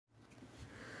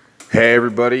Hey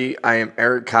everybody, I am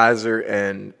Eric Kaiser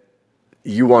and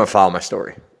you want to follow my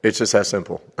story. It's just that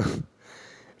simple.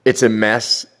 It's a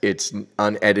mess, it's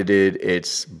unedited,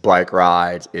 it's bike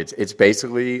rides, it's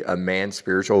basically a man's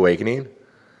spiritual awakening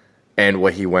and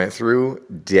what he went through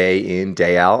day in,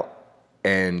 day out,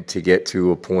 and to get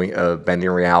to a point of bending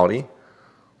reality,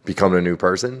 becoming a new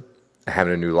person,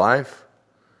 having a new life,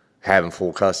 having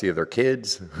full custody of their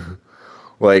kids,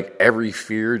 like every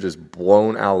fear just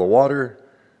blown out of the water.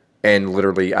 And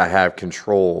literally, I have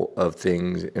control of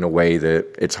things in a way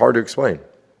that it's hard to explain.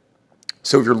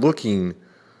 So if you're looking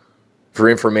for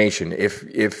information,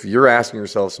 if you're asking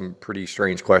yourself some pretty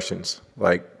strange questions,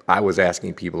 like I was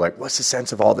asking people, like, what's the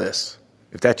sense of all this?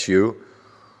 If that's you,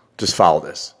 just follow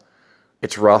this.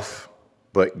 It's rough,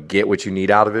 but get what you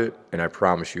need out of it. And I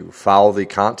promise you, follow the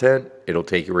content. It'll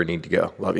take you where you need to go. Love you.